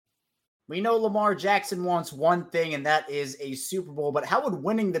We know Lamar Jackson wants one thing, and that is a Super Bowl, but how would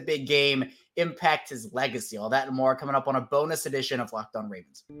winning the big game impact his legacy? All that and more coming up on a bonus edition of Locked On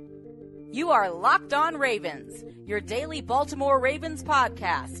Ravens. You are Locked On Ravens, your daily Baltimore Ravens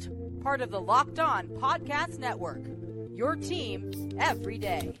podcast, part of the Locked On Podcast Network, your team every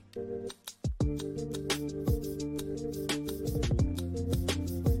day.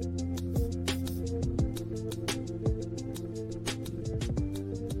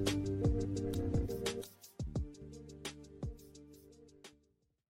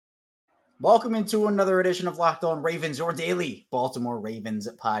 Welcome into another edition of Locked On Ravens, your daily Baltimore Ravens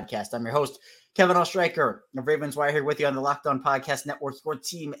podcast. I'm your host, Kevin Ostreicher of Ravens Wire, here with you on the Locked On Podcast Network, your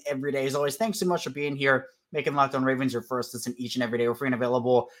team every day. As always, thanks so much for being here, making Locked On Ravens your first listen each and every day. We're free and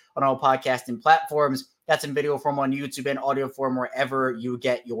available on all podcasting platforms. That's in video form on YouTube and audio form wherever you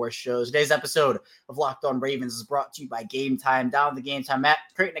get your shows. Today's episode of Locked On Ravens is brought to you by Game Time. Download the Game Time app,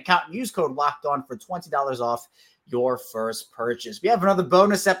 create an account, and use code Locked On for $20 off your first purchase. We have another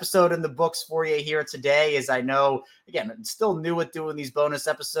bonus episode in the books for you here today. As I know, again, I'm still new at doing these bonus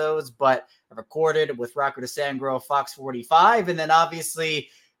episodes, but I recorded with Rocco DeSangro, Fox 45, and then obviously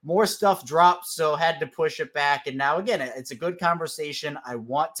more stuff dropped, so had to push it back. And now, again, it's a good conversation. I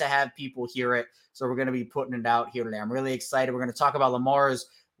want to have people hear it, so we're going to be putting it out here today. I'm really excited. We're going to talk about Lamar's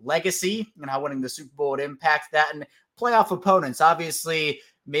legacy and how winning the Super Bowl would impact that, and playoff opponents. Obviously,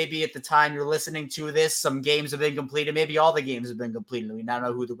 maybe at the time you're listening to this, some games have been completed. Maybe all the games have been completed. We now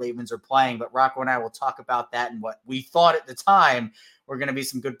know who the Ravens are playing, but Rocco and I will talk about that and what we thought at the time were going to be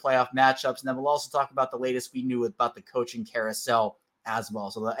some good playoff matchups. And then we'll also talk about the latest we knew about the coaching carousel as well.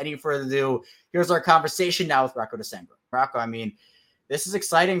 So without any further ado, here's our conversation now with Rocco DeSangro. Rocco, I mean, this is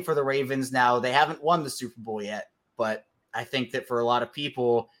exciting for the Ravens now. They haven't won the Super Bowl yet, but I think that for a lot of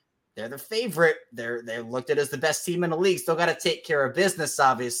people, they're the favorite. They're looked at as the best team in the league. Still got to take care of business,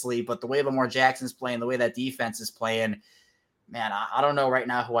 obviously, but the way Lamar Jackson's playing, the way that defense is playing, man, I don't know right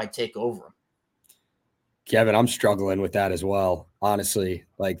now who I'd take over him. Kevin, I'm struggling with that as well, honestly.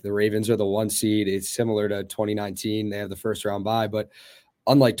 Like, the Ravens are the one seed. It's similar to 2019. They have the first round bye, but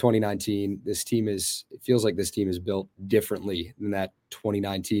unlike 2019, it feels like this team is built differently than that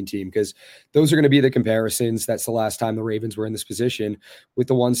 2019 team, because those are going to be the comparisons. That's the last time the Ravens were in this position with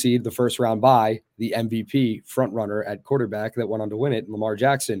the one seed, the first round bye, the MVP front runner at quarterback that went on to win it, Lamar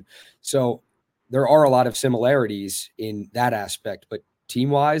Jackson. So there are a lot of similarities in that aspect, but team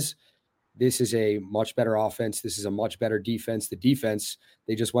wise, this is a much better offense. This is a much better defense. The defense,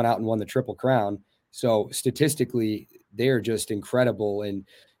 they just went out and won the Triple Crown. So statistically, they're just incredible. And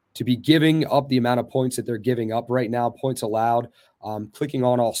to be giving up the amount of points that they're giving up right now, points allowed, clicking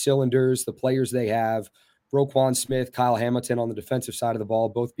on all cylinders, the players they have, Roquan Smith, Kyle Hamilton on the defensive side of the ball,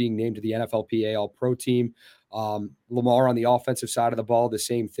 both being named to the NFLPA All-Pro team. Lamar on the offensive side of the ball, the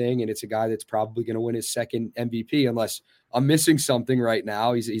same thing. And it's a guy that's probably going to win his second MVP unless I'm missing something right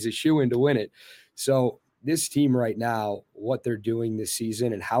now. He's a shoo-in to win it. So this team right now, what they're doing this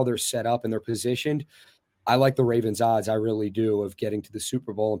season and how they're set up and they're positioned, I like the Ravens' odds. I really do, of getting to the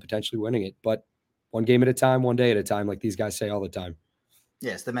Super Bowl and potentially winning it. But one game at a time, one day at a time, like these guys say all the time.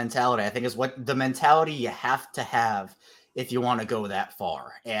 Yes, the mentality, I think, is what the mentality you have to have if you want to go that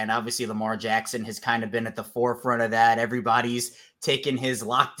far. And obviously Lamar Jackson has kind of been at the forefront of that. Everybody's taken his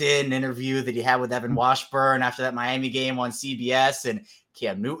locked in interview that he had with Evan Washburn after that Miami game on CBS, and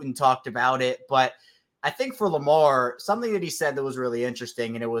Cam Newton talked about it. But I think for Lamar, something that he said that was really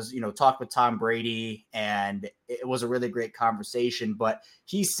interesting, and it was, talk with Tom Brady, and it was a really great conversation, but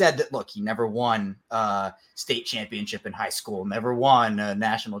he said that, look, he never won a state championship in high school, never won a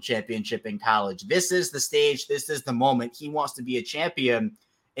national championship in college. This is the stage. This is the moment. He wants to be a champion.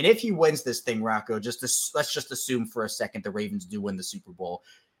 And if he wins this thing, Rocco, let's just assume for a second the Ravens do win the Super Bowl.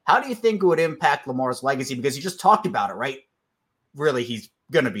 How do you think it would impact Lamar's legacy? Because you just talked about it, right? Really, he's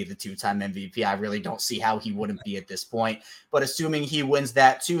going to be the two-time MVP. I really don't see how he wouldn't be at this point. But assuming he wins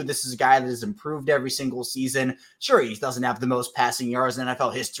that too, this is a guy that has improved every single season. Sure, he doesn't have the most passing yards in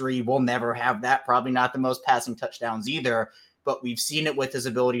NFL history. We'll never have that. Probably not the most passing touchdowns either. But we've seen it with his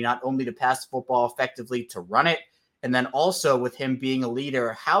ability not only to pass the football effectively, to run it, and then also with him being a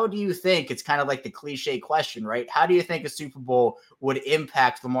leader. How do you think, it's kind of like the cliche question, right? How do you think a Super Bowl would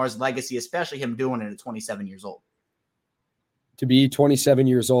impact Lamar's legacy, especially him doing it at 27 years old? To be 27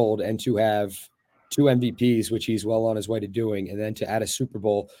 years old and to have two MVPs, which he's well on his way to doing, and then to add a Super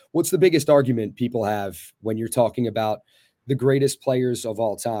Bowl. What's the biggest argument people have when you're talking about the greatest players of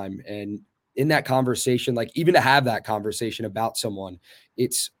all time? And in that conversation, like even to have that conversation about someone,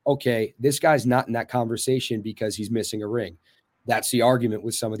 it's okay, this guy's not in that conversation because he's missing a ring. That's the argument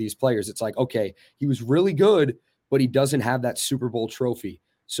with some of these players. It's like, okay, he was really good, but he doesn't have that Super Bowl trophy.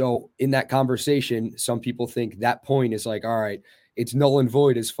 So in that conversation, some people think that point is like, all right, it's null and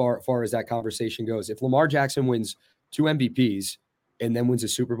void as far as that conversation goes. If Lamar Jackson wins 2 MVPs and then wins a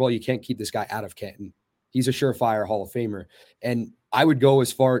Super Bowl, you can't keep this guy out of Canton. He's a surefire Hall of Famer. And I would go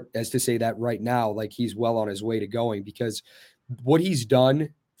as far as to say that right now, like he's well on his way to going, because what he's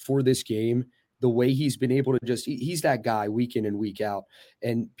done for this game, the way he's been able to just, he's that guy week in and week out.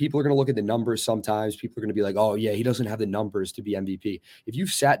 And people are going to look at the numbers sometimes. People are going to be like, oh, yeah, he doesn't have the numbers to be MVP. If you've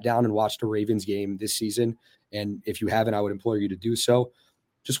sat down and watched a Ravens game this season, and if you haven't, I would implore you to do so,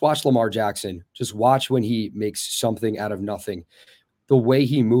 just watch Lamar Jackson. Just watch when he makes something out of nothing. The way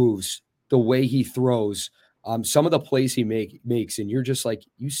he moves, the way he throws, some of the plays he makes, and you're just like,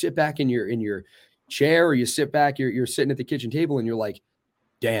 you sit back in your chair, or you sit back, you're sitting at the kitchen table, and you're like,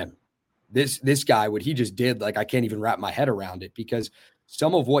 damn, this guy, what he just did, like I can't even wrap my head around it, because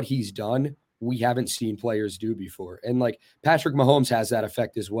some of what he's done, we haven't seen players do before. And like Patrick Mahomes has that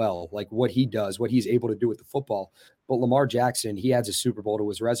effect as well, like what he does, what he's able to do with the football. But Lamar Jackson, he adds a Super Bowl to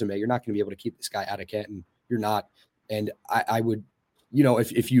his resume. You're not going to be able to keep this guy out of Canton. You're not. And I would,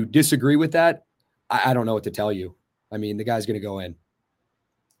 if you disagree with that, I don't know what to tell you. I mean, the guy's going to go in.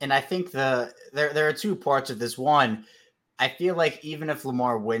 And I think there are two parts of this. One, I feel like even if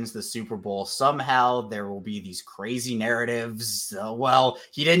Lamar wins the Super Bowl, somehow there will be these crazy narratives. Well,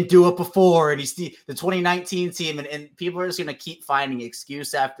 he didn't do it before, and he's the 2019 team, and people are just going to keep finding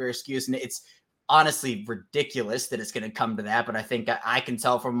excuse after excuse. And it's honestly ridiculous that it's going to come to that. But I think I can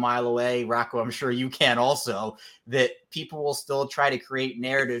tell from a mile away, Rocco, I'm sure you can also, that people will still try to create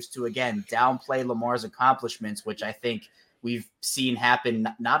narratives to, again, downplay Lamar's accomplishments, which I think we've seen happen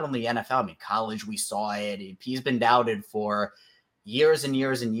not only NFL, I mean, college, we saw it. He's been doubted for years and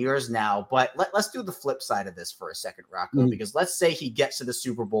years and years now. But let's do the flip side of this for a second, Rocco, because let's say he gets to the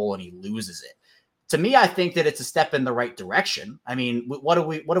Super Bowl and he loses it. To me, I think that it's a step in the right direction. I mean, what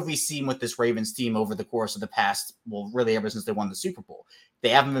have we seen with this Ravens team over the course of the past, well, really ever since they won the Super Bowl? They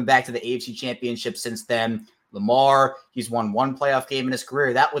haven't been back to the AFC Championship since then. Lamar, he's won one playoff game in his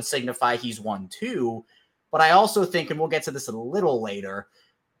career. That would signify he's won two. But I also think, and we'll get to this a little later,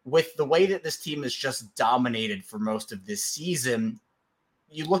 with the way that this team is just dominated for most of this season,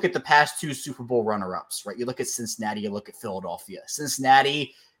 you look at the past two Super Bowl runner-ups, right? You look at Cincinnati, you look at Philadelphia.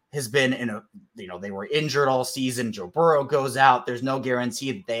 Cincinnati has been they were injured all season. Joe Burrow goes out. There's no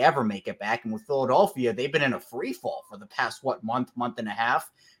guarantee that they ever make it back. And with Philadelphia, they've been in a free fall for the past, month and a half.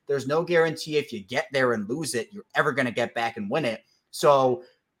 There's no guarantee if you get there and lose it, you're ever going to get back and win it. So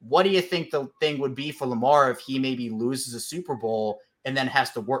what do you think the thing would be for Lamar if he maybe loses a Super Bowl and then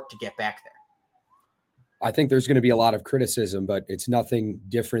has to work to get back there? I think there's going to be a lot of criticism, but it's nothing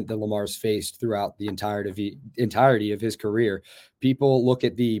different than Lamar's faced throughout the entirety of his career. People look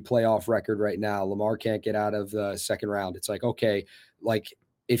at the playoff record right now. Lamar can't get out of the second round. It's like, okay, like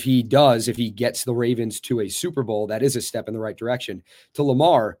if he gets the Ravens to a Super Bowl, that is a step in the right direction. To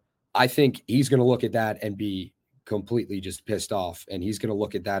Lamar, I think he's going to look at that and be completely just pissed off, and he's going to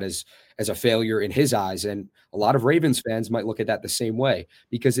look at that as a failure in his eyes. And a lot of Ravens fans might look at that the same way,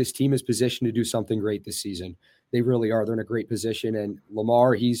 because his team is positioned to do something great this season. They really are. They're in a great position, and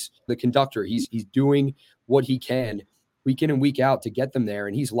Lamar, he's the conductor. He's doing what he can week in and week out to get them there.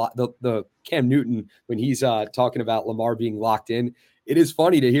 And he's the Cam Newton, when he's talking about Lamar being locked in, it is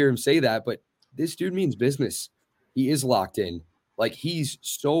funny to hear him say that, but this dude means business. He is locked in. Like, he's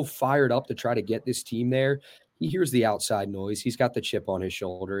so fired up to try to get this team there. He hears the outside noise. He's got the chip on his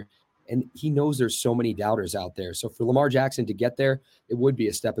shoulder, and he knows there's so many doubters out there. So for Lamar Jackson to get there, it would be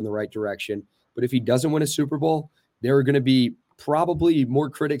a step in the right direction. But if he doesn't win a Super Bowl, there are going to be probably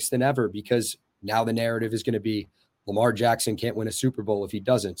more critics than ever, because now the narrative is going to be Lamar Jackson can't win a Super Bowl if he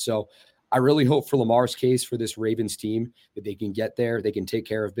doesn't. So I really hope for Lamar's case, for this Ravens team, that they can get there, they can take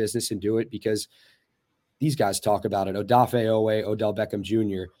care of business and do it, because these guys talk about it. Odafe Owe, Odell Beckham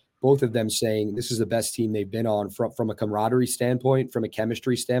Jr., both of them saying this is the best team they've been on from a camaraderie standpoint, from a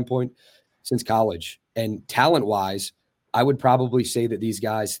chemistry standpoint, since college. And talent-wise, I would probably say that these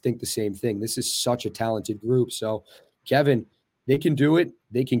guys think the same thing. This is such a talented group. So, Kevin, they can do it.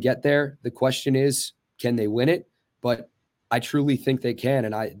 They can get there. The question is, can they win it? But I truly think they can.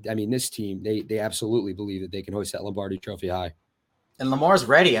 And I mean, this team, they absolutely believe that they can hoist that Lombardi Trophy high. And Lamar's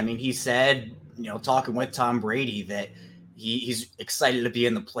ready. I mean, he said, talking with Tom Brady, that he's excited to be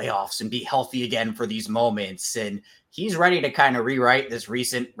in the playoffs and be healthy again for these moments. And he's ready to kind of rewrite this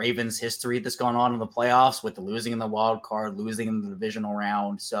recent Ravens history that's gone on in the playoffs, with the losing in the wild card, losing in the divisional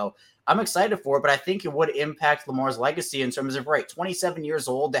round. So I'm excited for it, but I think it would impact Lamar's legacy in terms of, 27 years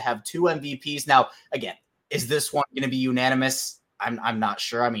old to have 2 MVPs. Now, again, is this one going to be unanimous? I'm not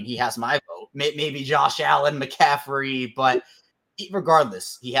sure. I mean, he has my vote. Maybe Josh Allen, McCaffrey, but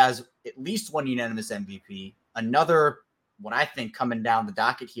regardless, he has at least one unanimous MVP, another what I think coming down the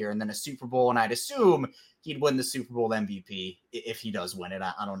docket here, and then a Super Bowl, and I'd assume he'd win the Super Bowl MVP if he does win it.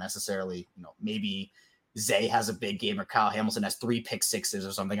 I don't necessarily, maybe Zay has a big game or Kyle Hamilton has 3 pick sixes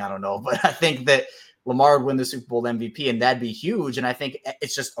or something. I don't know, but I think that Lamar would win the Super Bowl MVP, and that'd be huge. And I think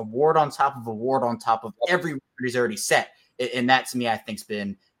it's just award on top of award on top of every record he's already set. And that, to me, I think has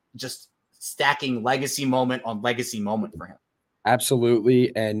been just stacking legacy moment on legacy moment for him.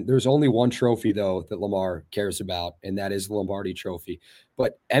 Absolutely. And there's only one trophy, though, that Lamar cares about, and that is the Lombardi Trophy.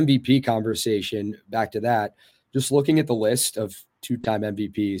 But MVP conversation, back to that, just looking at the list of 2-time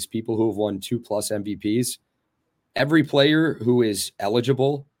MVPs, people who have won 2+ MVPs, every player who is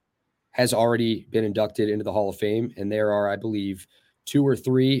eligible has already been inducted into the Hall of Fame. And there are, I believe, 2 or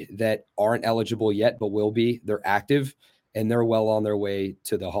 3 that aren't eligible yet, but will be. They're active. And they're well on their way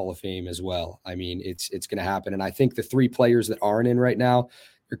to the Hall of Fame as well. I mean, it's going to happen. And I think the 3 players that aren't in right now,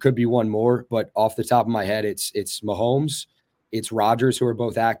 there could be one more, but off the top of my head, it's Mahomes, it's Rodgers, who are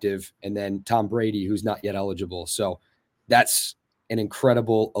both active, and then Tom Brady, who's not yet eligible. So that's an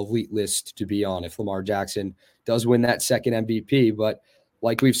incredible elite list to be on if Lamar Jackson does win that second MVP. But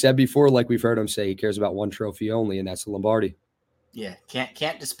like we've said before, like we've heard him say, he cares about one trophy only, and that's the Lombardi. Yeah,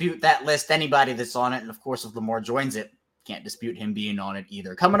 can't dispute that list. Anybody that's on it, and of course, if Lamar joins it, can't dispute him being on it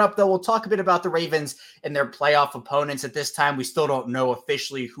either. Coming up, though, we'll talk a bit about the Ravens and their playoff opponents. At this time, we still don't know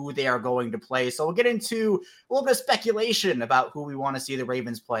officially who they are going to play. So we'll get into a little bit of speculation about who we want to see the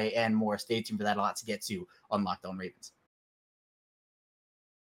Ravens play and more. Stay tuned for that. A lot to get to on Locked On Ravens.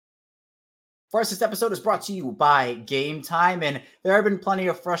 First, this episode is brought to you by Game Time, and there have been plenty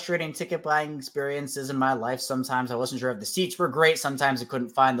of frustrating ticket buying experiences in my life. Sometimes I wasn't sure if the seats were great. Sometimes I couldn't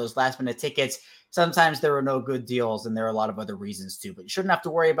find those last-minute tickets. Sometimes there were no good deals, and there are a lot of other reasons too. But you shouldn't have to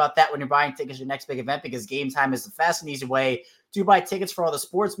worry about that when you're buying tickets to your next big event, because Game Time is the fast and easy way to buy tickets for all the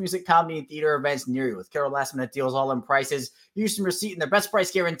sports, music, comedy, and theater events near you. With Carol last-minute deals, all-in prices, use some receipt, and their best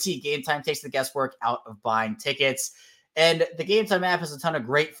price guarantee. Game Time takes the guesswork out of buying tickets. And the Game Time app has a ton of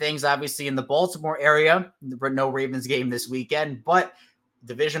great things, obviously, in the Baltimore area. No Ravens game this weekend, but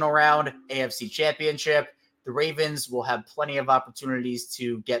divisional round, AFC Championship. The Ravens will have plenty of opportunities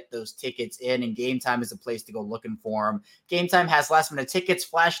to get those tickets in, and Game Time is a place to go looking for them. Game Time has last-minute tickets,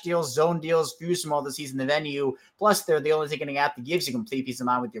 flash deals, zone deals, views from all the season, the venue. Plus, they're the only ticketing app that gives you complete peace of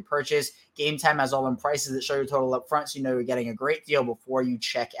mind with your purchase. Game Time has all-in prices that show your total up front, so you know you're getting a great deal before you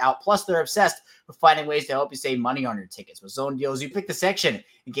check out. Plus, they're obsessed with finding ways to help you save money on your tickets. With zone deals, you pick the section,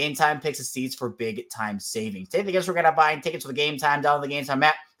 and Game Time picks the seats for big-time savings. Take the guesswork out of buying tickets with the Game Time. Download the Game Time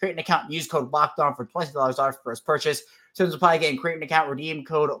app, create an account, and use code LOCKEDON for $20 off your first purchase. Terms apply again. Create an account, redeem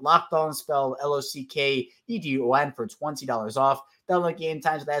code LOCKEDON, spelled LOCKEDON for $20 off. Download Game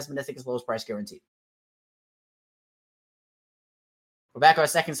Times with last-minute tickets, lowest price guarantee. We're back on our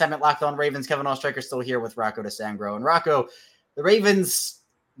second segment, Locked On Ravens. Kevin Oestreicher still here with Rocco DeSangro. And Rocco, the Ravens,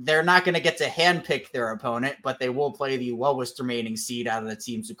 they're not going to get to handpick their opponent, but they will play the lowest remaining seed out of the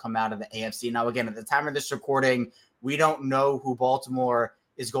teams who come out of the AFC. Now, again, at the time of this recording, we don't know who Baltimore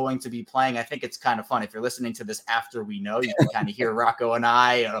is going to be playing. I think it's kind of fun. If you're listening to this after we know, you can kind of hear Rocco and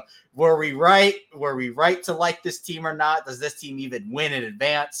I, were we right? Were we right to like this team or not? Does this team even win in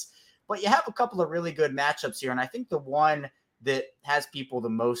advance? But you have a couple of really good matchups here. And I think the one that has people the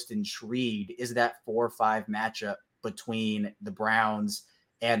most intrigued is that 4-5 matchup between the Browns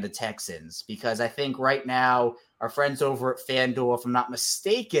and the Texans, because I think right now our friends over at FanDuel, if I'm not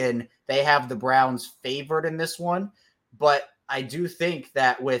mistaken, they have the Browns favored in this one. But I do think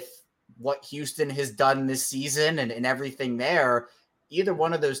that with what Houston has done this season and everything there, either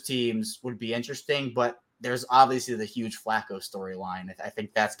one of those teams would be interesting, but there's obviously the huge Flacco storyline. I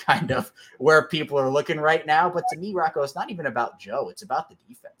think that's kind of where people are looking right now. But to me, Rocco, it's not even about Joe. It's about the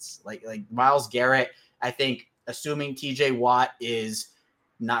defense. Like Myles Garrett, I think, assuming TJ Watt is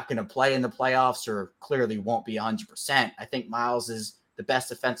not going to play in the playoffs or clearly won't be 100%, I think Myles is the best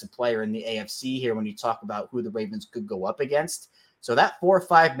defensive player in the AFC here when you talk about who the Ravens could go up against. So that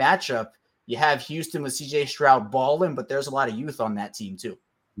 4-5 matchup, you have Houston with CJ Stroud balling, but there's a lot of youth on that team too.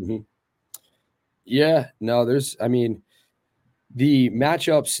 Mm-hmm. Yeah, no, the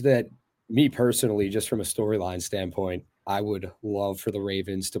matchups that me personally, just from a storyline standpoint, I would love for the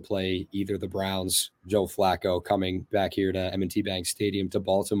Ravens to play either the Browns, Joe Flacco coming back here to M&T Bank Stadium to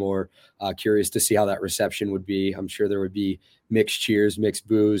Baltimore. Curious to see how that reception would be. I'm sure there would be mixed cheers, mixed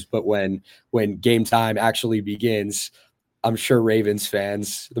boos, but when game time actually begins, I'm sure Ravens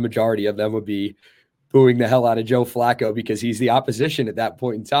fans, the majority of them, would be booing the hell out of Joe Flacco because he's the opposition at that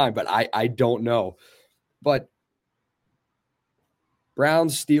point in time. But I don't know. But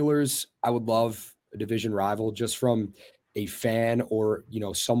Browns, Steelers, I would love a division rival just from a fan or,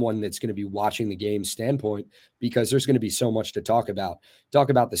 someone that's going to be watching the game standpoint, because there's going to be so much to talk about. Talk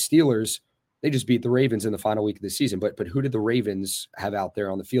about the Steelers. They just beat the Ravens in the final week of the season, but who did the Ravens have out there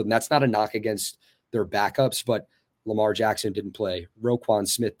on the field? And that's not a knock against their backups, but Lamar Jackson didn't play. Roquan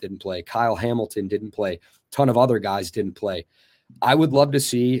Smith didn't play. Kyle Hamilton didn't play. A ton of other guys didn't play. I would love to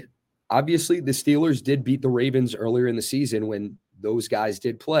see, obviously the Steelers did beat the Ravens earlier in the season when those guys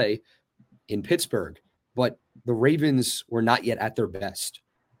did play in Pittsburgh, but the Ravens were not yet at their best.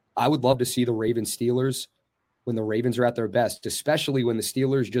 I would love to see the Ravens Steelers when the Ravens are at their best, especially when the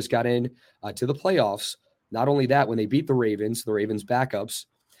Steelers just got in to the playoffs. Not only that, when they beat the Ravens backups,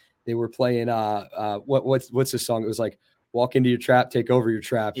 they were playing what's the song? It was like, walk into your trap, take over your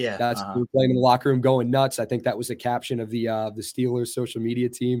trap. Yeah, That's we were playing in the locker room going nuts. I think that was the caption of the Steelers social media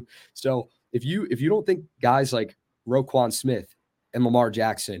team. So if you don't think guys like Roquan Smith and Lamar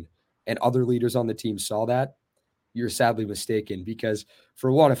Jackson and other leaders on the team saw that, you're sadly mistaken. Because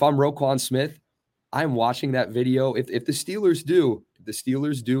for one, if I'm Roquan Smith, I'm watching that video. If the Steelers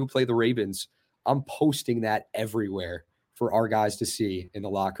do play the Ravens, I'm posting that everywhere for our guys to see in the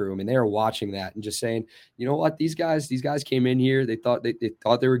locker room. And they are watching that and just saying, you know what, these guys came in here. They thought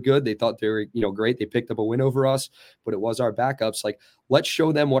they were good. They thought they were, great. They picked up a win over us, but it was our backups. Like, let's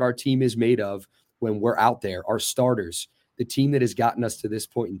show them what our team is made of when we're out there, our starters, the team that has gotten us to this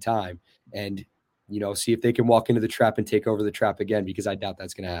point in time, and, see if they can walk into the trap and take over the trap again, because I doubt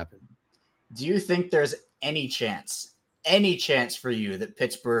that's going to happen. Do you think there's any chance for you that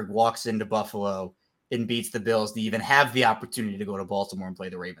Pittsburgh walks into Buffalo and beats the Bills to even have the opportunity to go to Baltimore and play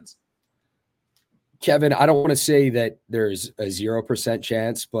the Ravens? Kevin, I don't want to say that there's a 0%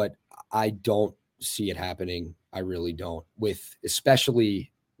 chance, but I don't see it happening. I really don't,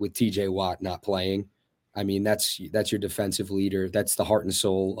 especially with TJ Watt not playing. I mean, that's your defensive leader. That's the heart and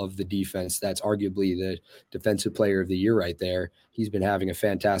soul of the defense. That's arguably the defensive player of the year right there. He's been having a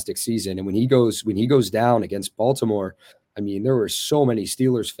fantastic season. And when he goes down against Baltimore, I mean, there were so many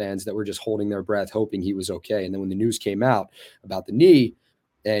Steelers fans that were just holding their breath, hoping he was okay. And then when the news came out about the knee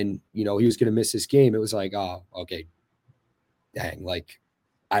and, he was going to miss this game, it was like, oh, okay, dang, like,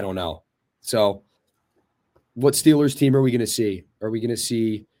 I don't know. So what Steelers team are we going to see? Are we going to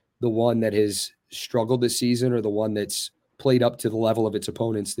see the one that has struggled this season, or the one that's played up to the level of its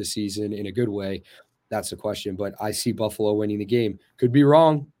opponents this season in a good way? That's the question. But I see Buffalo winning the game. Could be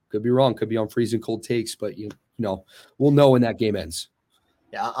wrong. Could be on freezing cold takes, but we'll know when that game ends.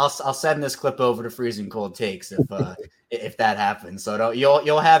 Yeah, I'll send this clip over to freezing cold takes if that happens. So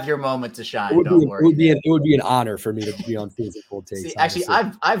you'll have your moment to shine. Don't worry. It would be an honor for me to be on freezing cold takes. See, actually,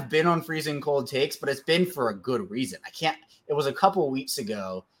 I've been on freezing cold takes, but it's been for a good reason. It was a couple weeks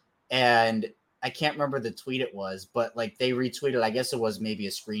ago, and I can't remember the tweet it was, but like they retweeted, I guess it was maybe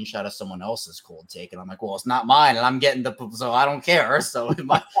a screenshot of someone else's cold take. And I'm like, well, it's not mine, and I'm getting so I don't care. So it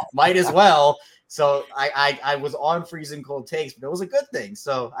might as well. So I was on freezing cold takes, but it was a good thing.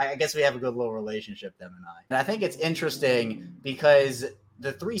 So I guess we have a good little relationship, them and I. And I think it's interesting because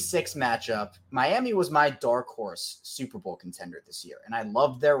the 3-6 matchup, Miami was my dark horse Super Bowl contender this year. And I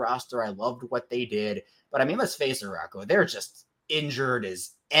loved their roster. I loved what they did. But I mean, let's face it, Rocco, they're just injured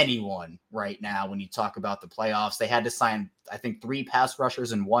as anyone right now when you talk about the playoffs. They had to sign, I think, 3 pass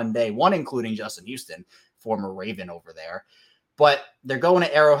rushers in one day, one including Justin Houston, former Raven over there. But they're going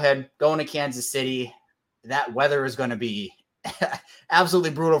to Arrowhead, going to Kansas City. That weather is going to be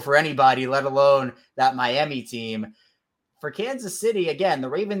absolutely brutal for anybody, let alone that Miami team. For Kansas City, again, the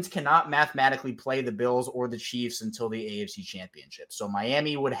Ravens cannot mathematically play the Bills or the Chiefs until the AFC Championship. So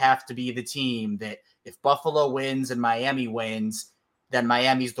Miami would have to be the team that if Buffalo wins and Miami wins, then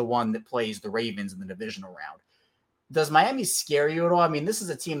Miami's the one that plays the Ravens in the divisional round. Does Miami scare you at all? I mean, this is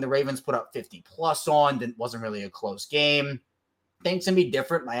a team the Ravens put up 50-plus on. It wasn't really a close game. Things can be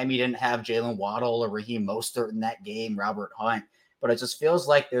different. Miami didn't have Jalen Waddle or Raheem Mostert in that game, Robert Hunt. But it just feels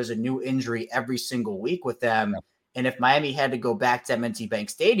like there's a new injury every single week with them. And if Miami had to go back to M&T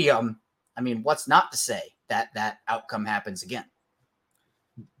Bank Stadium, I mean, what's not to say that outcome happens again?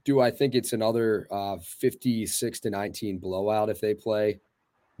 Do I think it's another 56-19 blowout if they play?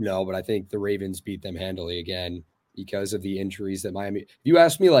 No, but I think the Ravens beat them handily again because of the injuries that Miami. If you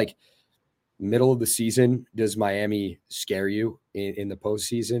ask me, like, middle of the season, does Miami scare you in the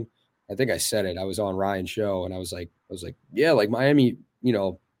postseason? I think I said it. I was on Ryan's show, and I was like, yeah, like Miami,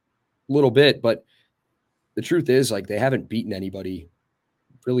 a little bit, but the truth is, like, they haven't beaten anybody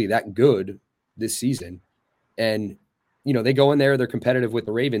really that good this season. And, they go in there, they're competitive with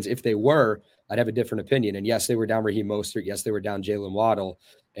the Ravens. If they were, I'd have a different opinion. And yes, they were down Raheem Mostert. Yes, they were down Jalen Waddle.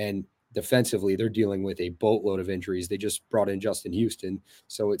 And defensively, they're dealing with a boatload of injuries. They just brought in Justin Houston.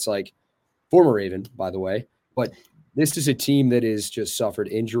 So it's like, former Raven, by the way. But this is a team that has just suffered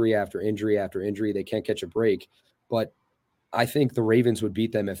injury after injury after injury. They can't catch a break. But I think the Ravens would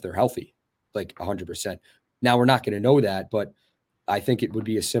beat them if they're healthy, like 100%. Now, we're not going to know that, but I think it would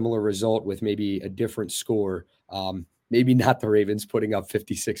be a similar result with maybe a different score. Maybe not the Ravens putting up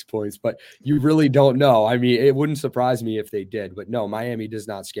 56 points, but you really don't know. I mean, it wouldn't surprise me if they did, but no, Miami does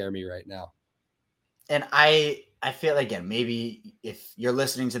not scare me right now. And I feel, again, maybe if you're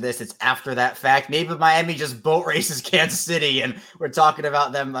listening to this, it's after that fact. Maybe Miami just boat races Kansas City and we're talking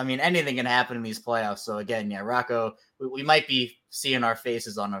about them. I mean, anything can happen in these playoffs. So again, yeah, Rocco, we might be seeing our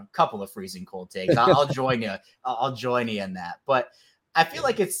faces on a couple of freezing cold takes. I'll join you. I'll join you in that. But I feel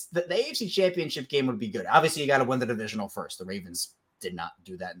like it's the AFC Championship game would be good. Obviously, you got to win the divisional first. The Ravens did not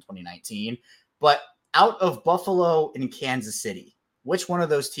do that in 2019. But out of Buffalo and Kansas City, which one of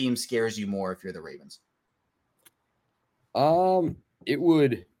those teams scares you more if you're the Ravens? It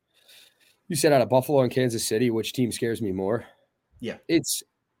would, you said out of Buffalo and Kansas City, which team scares me more? Yeah. It's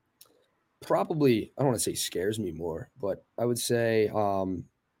probably, I don't want to say scares me more, but I would say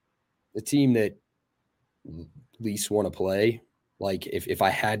the team that least want to play, like if I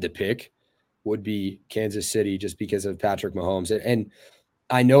had to pick, would be Kansas City just because of Patrick Mahomes. And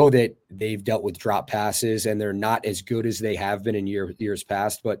I know that they've dealt with drop passes and they're not as good as they have been in years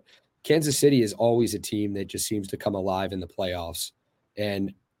past, but Kansas City is always a team that just seems to come alive in the playoffs.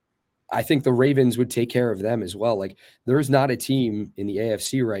 And I think the Ravens would take care of them as well. Like, there's not a team in the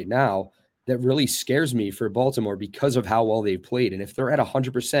AFC right now that really scares me for Baltimore because of how well they've played. And if they're at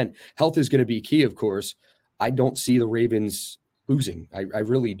 100%, health is going to be key, of course. I don't see the Ravens losing. I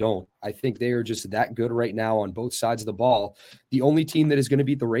really don't. I think they are just that good right now on both sides of the ball. The only team that is going to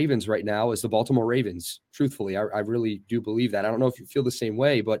beat the Ravens right now is the Baltimore Ravens. Truthfully, I really do believe that. I don't know if you feel the same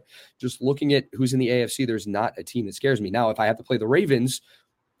way, but just looking at who's in the AFC, there's not a team that scares me. Now, if I have to play the Ravens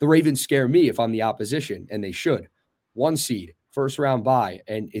scare me if I'm the opposition, and they should. 1 seed, first round bye,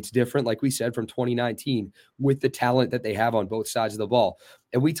 and it's different, like we said, from 2019 with the talent that they have on both sides of the ball.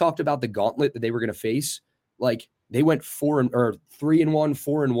 And we talked about the gauntlet that they were going to face. Like, they went 3-1,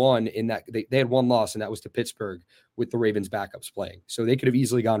 4-1 in that. They had one loss, and that was to Pittsburgh with the Ravens backups playing. So they could have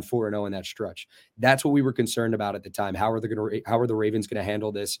easily gone 4-0 in that stretch. That's what we were concerned about at the time. How are the Ravens going to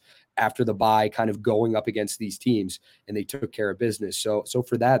handle this after the bye, kind of going up against these teams? And they took care of business. So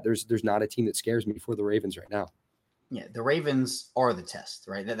for that, there's not a team that scares me for the Ravens right now. Yeah, the Ravens are the test,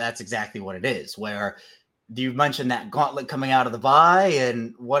 right? That's exactly what it is, where you mentioned that gauntlet coming out of the bye,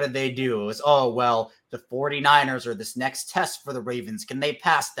 and what did they do? It was, the 49ers are this next test for the Ravens. Can they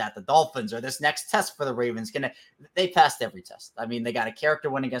pass that? The Dolphins are this next test for the Ravens. They passed every test. I mean, they got a character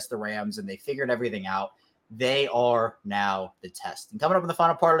win against the Rams, and they figured everything out. They are now the test. And coming up in the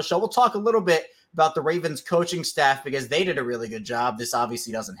final part of the show, we'll talk a little bit about the Ravens coaching staff because they did a really good job. This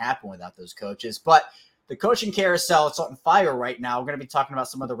obviously doesn't happen without those coaches, but the coaching carousel, it's on fire right now. We're going to be talking about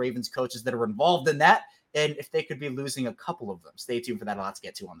some of the Ravens coaches that are involved in that, and if they could be losing a couple of them. Stay tuned for that. A lot to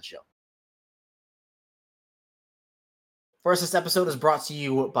get to on the show. First, this episode is brought to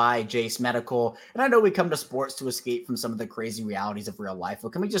you by Jace Medical. And I know we come to sports to escape from some of the crazy realities of real life,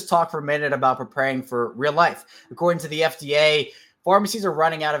 but can we just talk for a minute about preparing for real life? According to the FDA, pharmacies are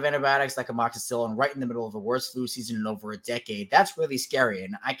running out of antibiotics like amoxicillin right in the middle of the worst flu season in over a decade. That's really scary.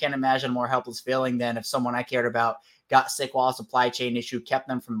 And I can't imagine a more helpless feeling than if someone I cared about got sick while a supply chain issue kept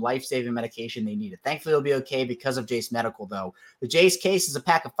them from life-saving medication they needed. Thankfully, it'll be okay because of Jace Medical, though. The Jace case is a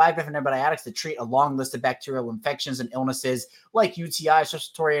pack of 5 different antibiotics that treat a long list of bacterial infections and illnesses like UTI,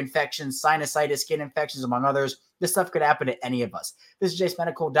 respiratory infections, sinusitis, skin infections, among others. This stuff could happen to any of us. Visit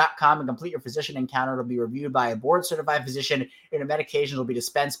jacemedical.com and complete your physician encounter. It'll be reviewed by a board-certified physician, and your medications will be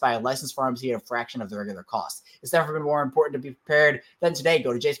dispensed by a licensed pharmacy at a fraction of the regular cost. It's never been more important to be prepared than today.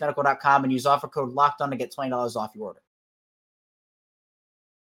 Go to jacemedical.com and use offer code LOCKEDON to get $20 off your order.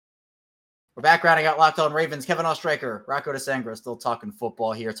 We're back rounding out Locked On Ravens. Kevin Oestreicher, Rocco DeSangro, still talking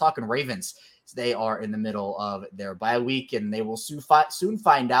football here, talking Ravens. They are in the middle of their bye week, and they will soon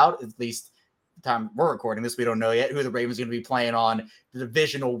find out, at least the time we're recording this, we don't know yet who the Ravens are going to be playing on the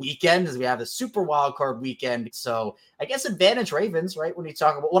divisional weekend, as we have the super wild card weekend. So I guess advantage Ravens, right? When you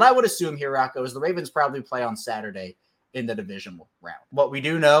talk about what I would assume here, Rocco, is the Ravens probably play on Saturday in the divisional round. What we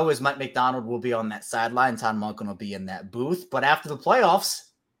do know is Mike McDonald will be on that sideline. Todd Monken will be in that booth. But after the playoffs,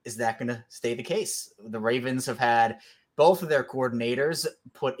 is that going to stay the case? The Ravens have had both of their coordinators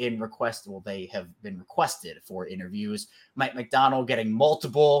put in requests. Well, they have been requested for interviews. Mike McDonald getting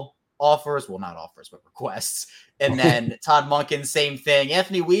multiple offers. Well, not offers, but requests. And then Todd Monken, same thing.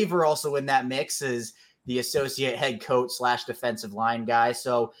 Anthony Weaver also in that mix is the associate head coach / defensive line guy.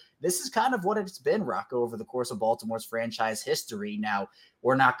 So this is kind of what it's been, Rocco, over the course of Baltimore's franchise history. Now,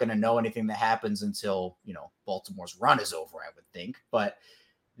 we're not going to know anything that happens until, Baltimore's run is over, I would think. But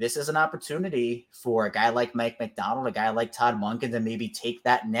this is an opportunity for a guy like Mike Macdonald, a guy like Todd Monken to maybe take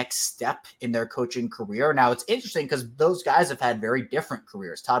that next step in their coaching career. Now, it's interesting because those guys have had very different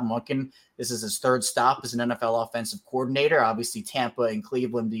careers. Todd Monken, this is his third stop as an NFL offensive coordinator. Obviously, Tampa and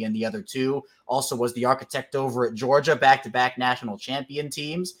Cleveland being the other two. Also was the architect over at Georgia, back-to-back national champion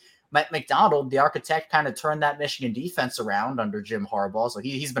teams. Mike Macdonald, the architect, kind of turned that Michigan defense around under Jim Harbaugh. So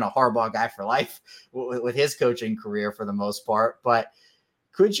he's been a Harbaugh guy for life with his coaching career for the most part. But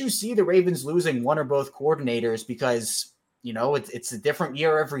could you see the Ravens losing one or both coordinators because, it's a different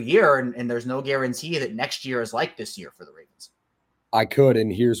year every year and there's no guarantee that next year is like this year for the Ravens? I could,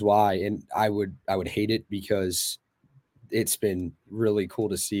 and here's why. And I would hate it because it's been really cool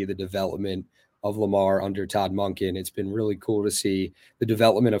to see the development of Lamar under Todd Monken. It's been really cool to see the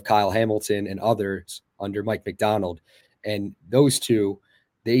development of Kyle Hamilton and others under Mike Macdonald. And those two,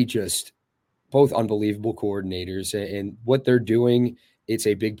 they just both unbelievable coordinators, and what they're doing, it's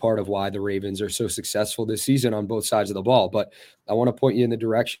a big part of why the Ravens are so successful this season on both sides of the ball. But I want to point you in the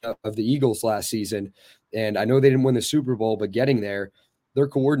direction of the Eagles last season. And I know they didn't win the Super Bowl, but getting there, their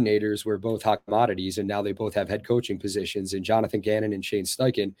coordinators were both hot commodities, and now they both have head coaching positions. And Jonathan Gannon and Shane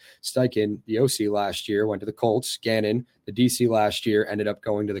Steichen, the OC last year, went to the Colts. Gannon, the DC last year, ended up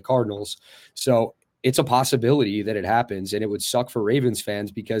going to the Cardinals. So it's a possibility that it happens, and it would suck for Ravens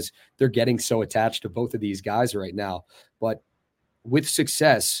fans because they're getting so attached to both of these guys right now. But with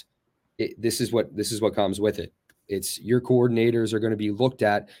success, this is what comes with it. It's your coordinators are going to be looked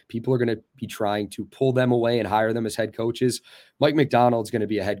at. People are going to be trying to pull them away and hire them as head coaches. Mike Macdonald's going to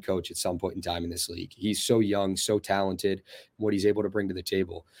be a head coach at some point in time in this league. He's so young, so talented, what he's able to bring to the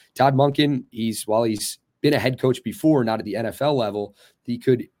table. Todd Monken, while he's been a head coach before, not at the NFL level, he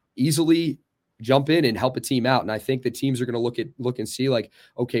could easily jump in and help a team out. And I think the teams are going to look and see like,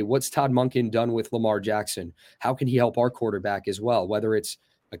 okay, what's Todd Monken done with Lamar Jackson? How can he help our quarterback as well? Whether it's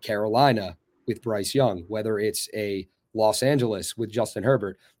a Carolina with Bryce Young, whether it's a Los Angeles with Justin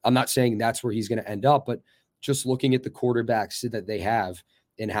Herbert. I'm not saying that's where he's going to end up, but just looking at the quarterbacks that they have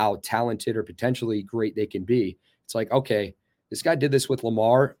and how talented or potentially great they can be. It's like, okay, this guy did this with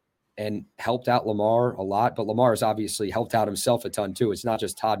Lamar and helped out Lamar a lot, but Lamar has obviously helped out himself a ton too. It's not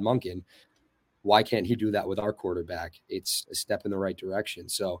just Todd Monken. Why can't he do that with our quarterback? It's a step in the right direction.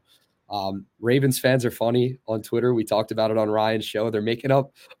 So Ravens fans are funny on Twitter. We talked about it on Ryan's show. They're making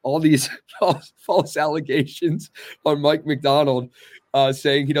up all these false allegations on Mike Macdonald,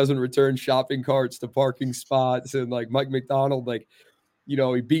 saying he doesn't return shopping carts to parking spots. And like Mike Macdonald,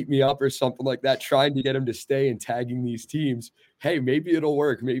 he beat me up or something like that, trying to get him to stay and tagging these teams. Hey, maybe it'll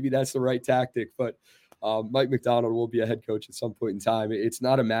work. Maybe that's the right tactic. But Mike Macdonald will be a head coach at some point in time. It's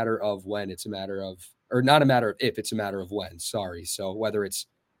not a matter of when, it's a matter of, or not a matter of if, it's a matter of when. Sorry. So whether it's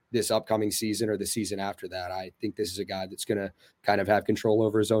this upcoming season or the season after that, I think this is a guy that's going to kind of have control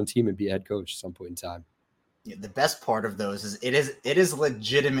over his own team and be a head coach at some point in time. Yeah, the best part of those is it is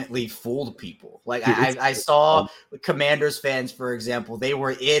legitimately fooled people. Like I saw Commanders fans, for example, they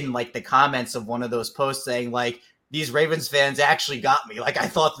were in like the comments of one of those posts saying like, these Ravens fans actually got me. Like I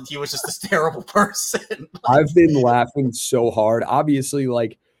thought that he was just this terrible person. I've been laughing so hard. Obviously,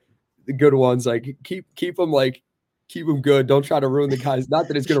 like the good ones, like keep them good. Don't try to ruin the guys. Not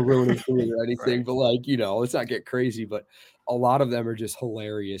that it's going to ruin his career or anything, right. But let's not get crazy. But a lot of them are just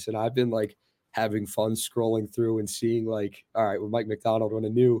hilarious. And I've been like having fun scrolling through and seeing like, all right, with Mike Macdonald, when a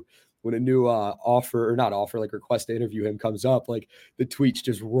new request to interview him comes up, like the tweets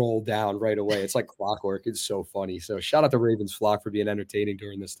just roll down right away. It's like clockwork. It's so funny. So shout out to Ravens flock for being entertaining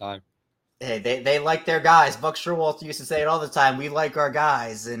during this time. Hey, they like their guys. Buck Sherwalter used to say it all the time. We like our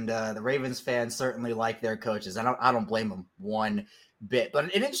guys, and the Ravens fans certainly like their coaches. I don't blame them one bit. But an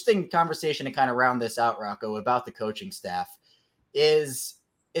interesting conversation to kind of round this out, Rocco, about the coaching staff is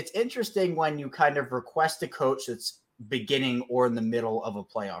it's interesting when you kind of request a coach that's beginning or in the middle of a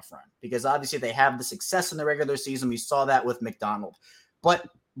playoff run, because obviously they have the success in the regular season. We saw that with Macdonald. But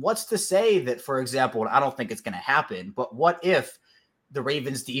what's to say that, for example, and I don't think it's going to happen, but what if the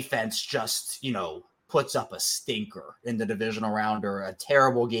Ravens defense just, puts up a stinker in the divisional round or a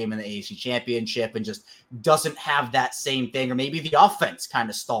terrible game in the AFC Championship and just doesn't have that same thing, or maybe the offense kind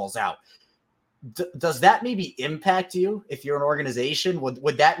of stalls out? Does that maybe impact you if you're an organization?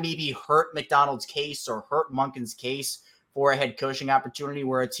 Would that maybe hurt Macdonald's case or hurt Monken's case for a head coaching opportunity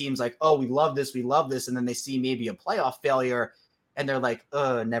where a team's like, oh, we love this, and then they see maybe a playoff failure and they're like,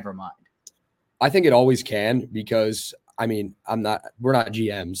 never mind? I think it always can, because I mean, we're not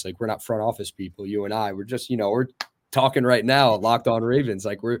GMs, like we're not front office people, you and I, we're just, we're talking right now, Locked On Ravens,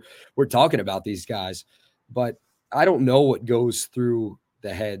 like we're talking about these guys, but I don't know what goes through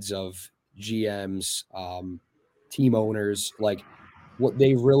the heads of GMs, team owners, like what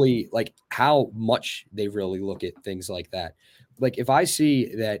they really like, how much they really look at things like that. Like if I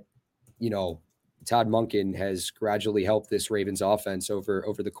see that, Todd Monken has gradually helped this Ravens offense over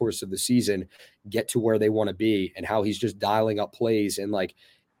the course of the season get to where they want to be, and how he's just dialing up plays and like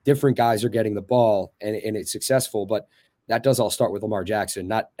different guys are getting the ball and it's successful. But that does all start with Lamar Jackson.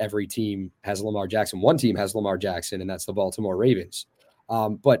 Not every team has Lamar Jackson. One team has Lamar Jackson, and that's the Baltimore Ravens.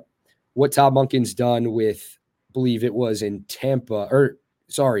 But what Todd Monken's done with, believe it was in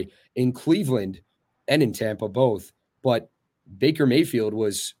Cleveland and in Tampa both, but Baker Mayfield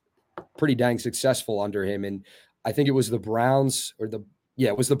was pretty dang successful under him. And I think it was the Browns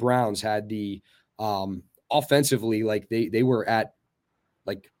it was the Browns had the offensively, like they were at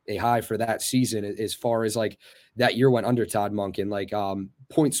like a high for that season as far as like that year went under Todd Monken, like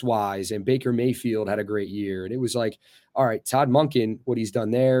points wise, and Baker Mayfield had a great year. And it was like, all right, Todd Monken, what he's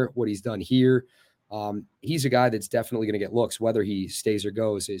done there, what he's done here. He's a guy that's definitely going to get looks. Whether he stays or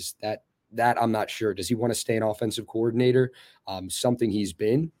goes is that I'm not sure. Does he want to stay an offensive coordinator? Something he's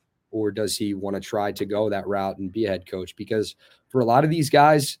been, or does he want to try to go that route and be a head coach? Because for a lot of these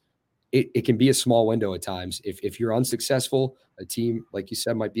guys, it can be a small window at times. If you're unsuccessful, a team, like you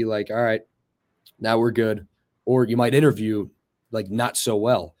said, might be like, all right, now we're good. Or you might interview like not so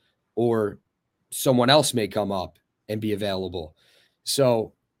well, or someone else may come up and be available.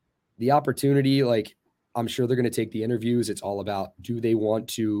 So the opportunity, like I'm sure they're going to take the interviews. It's all about, do they want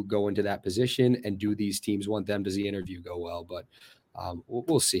to go into that position, and do these teams want them? Does the interview go well? But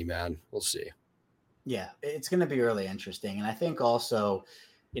we'll see, man. We'll see. Yeah, it's going to be really interesting. And I think also,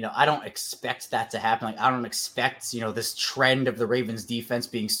 I don't expect that to happen. Like, I don't expect, this trend of the Ravens defense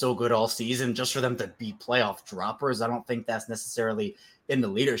being so good all season just for them to be playoff droppers. I don't think that's necessarily in the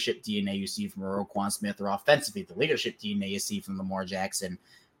leadership DNA you see from Roquan Smith, or offensively, the leadership DNA you see from Lamar Jackson.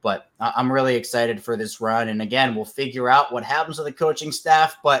 But I'm really excited for this run. And again, we'll figure out what happens with the coaching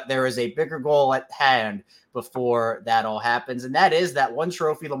staff, but there is a bigger goal at hand before that all happens. And that is that one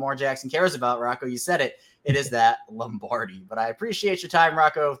trophy Lamar Jackson cares about, Rocco. You said it. It is that Lombardi. But I appreciate your time,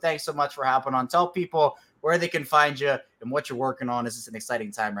 Rocco. Thanks so much for hopping on. Tell people where they can find you and what you're working on. This is an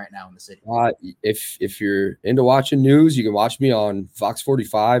exciting time right now in the city. If you're into watching news, you can watch me on Fox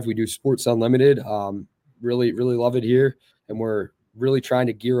 45. We do Sports Unlimited. Really, really love it here. And we're really trying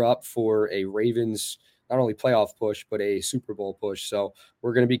to gear up for a Ravens, not only playoff push, but a Super Bowl push. So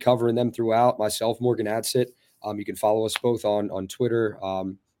we're going to be covering them throughout. Myself, Morgan Adsit. You can follow us both on Twitter,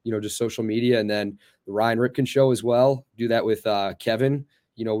 just social media, and then the Ryan Ripken Show as well. Do that with Kevin.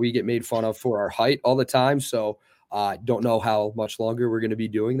 We get made fun of for our height all the time. So don't know how much longer we're going to be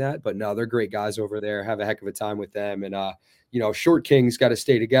doing that, but no, they're great guys over there. Have a heck of a time with them. And, short kings got to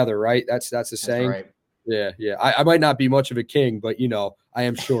stay together, right? That's the saying. Right. Yeah. I might not be much of a king, but, I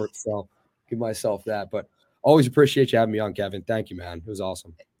am short, so give myself that. But always appreciate you having me on, Kevin. Thank you, man. It was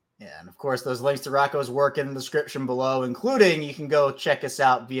awesome. Yeah, and of course, those links to Rocco's work in the description below, including you can go check us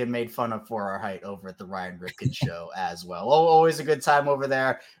out being made fun of for our height over at the Ryan Ripken Show as well. Always a good time over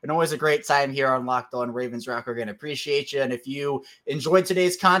there, and always a great time here on Locked On Ravens. Rocco, again, appreciate you. And if you enjoyed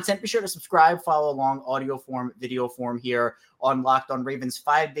today's content, be sure to subscribe, follow along, audio form, video form here on Locked On Ravens.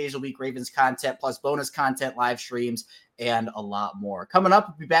 5 days a week, Ravens content, plus bonus content, live streams, and a lot more. Coming up,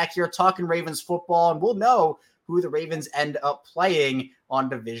 we'll be back here talking Ravens football, and we'll know who the Ravens end up playing on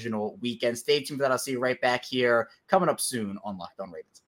divisional weekend. Stay tuned for that. I'll see you right back here coming up soon on Locked On Ravens.